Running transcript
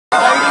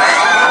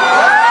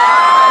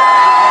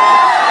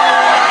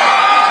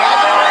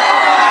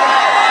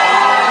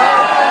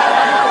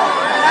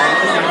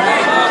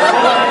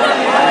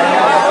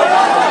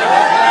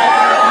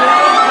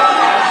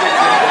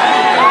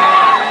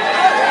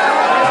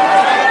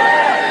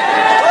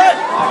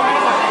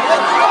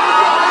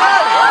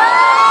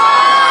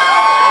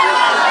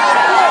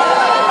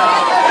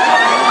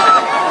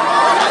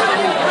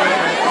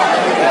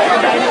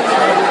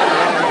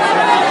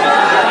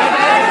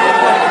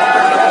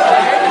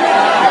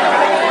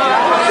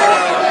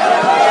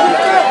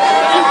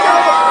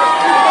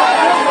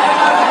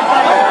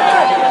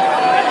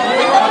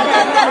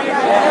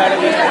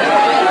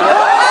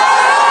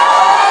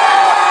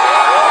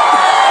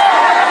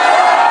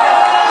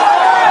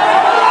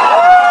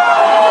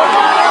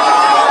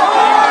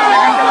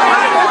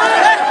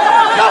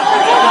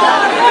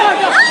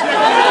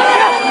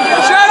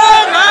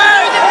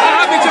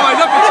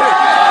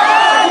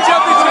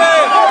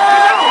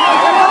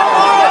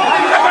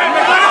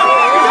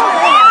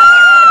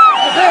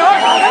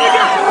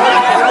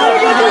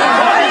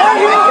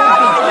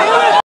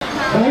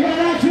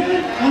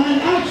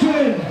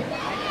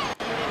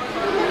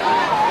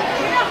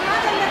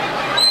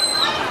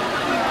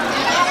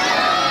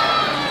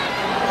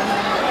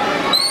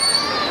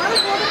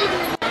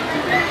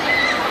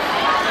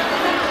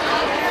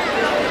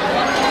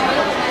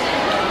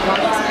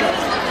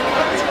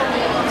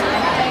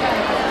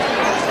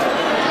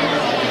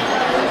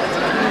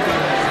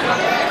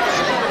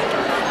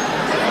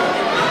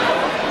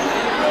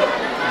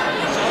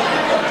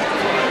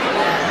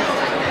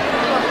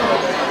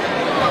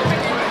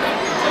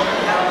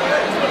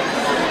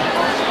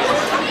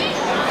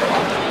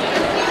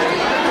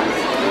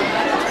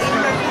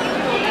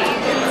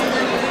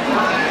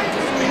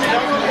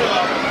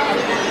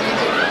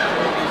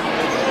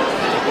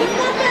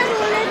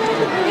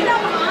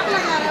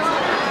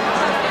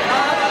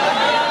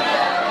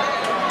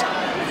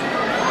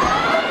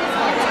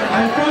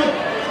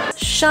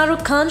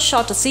Shahrukh Khan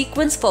shot a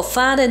sequence for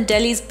fan in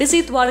Delhi's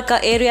busy Dwarka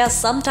area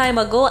some time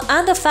ago,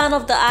 and a fan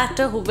of the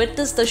actor who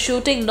witnessed the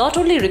shooting not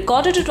only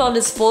recorded it on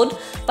his phone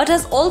but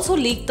has also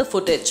leaked the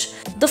footage.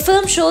 The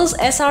film shows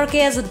SRK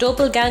as a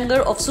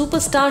doppelganger of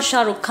superstar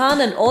Shahrukh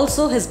Khan and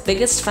also his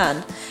biggest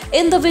fan.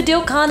 In the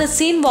video, Khan is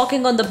seen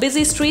walking on the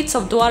busy streets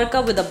of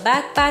Dwarka with a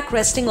backpack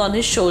resting on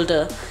his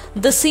shoulder.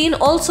 The scene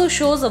also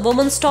shows a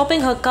woman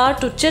stopping her car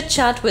to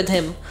chit-chat with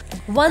him.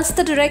 Once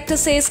the director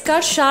says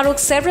cut Shahrukh,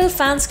 several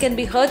fans can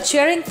be heard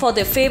cheering for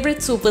their favorite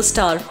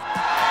superstar.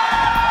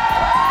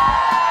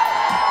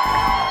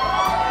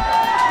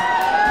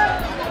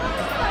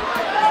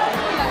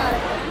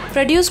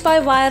 Produced by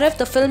YRF,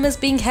 the film is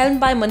being helmed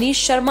by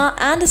Manish Sharma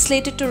and is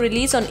slated to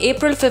release on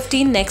April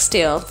 15 next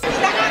year.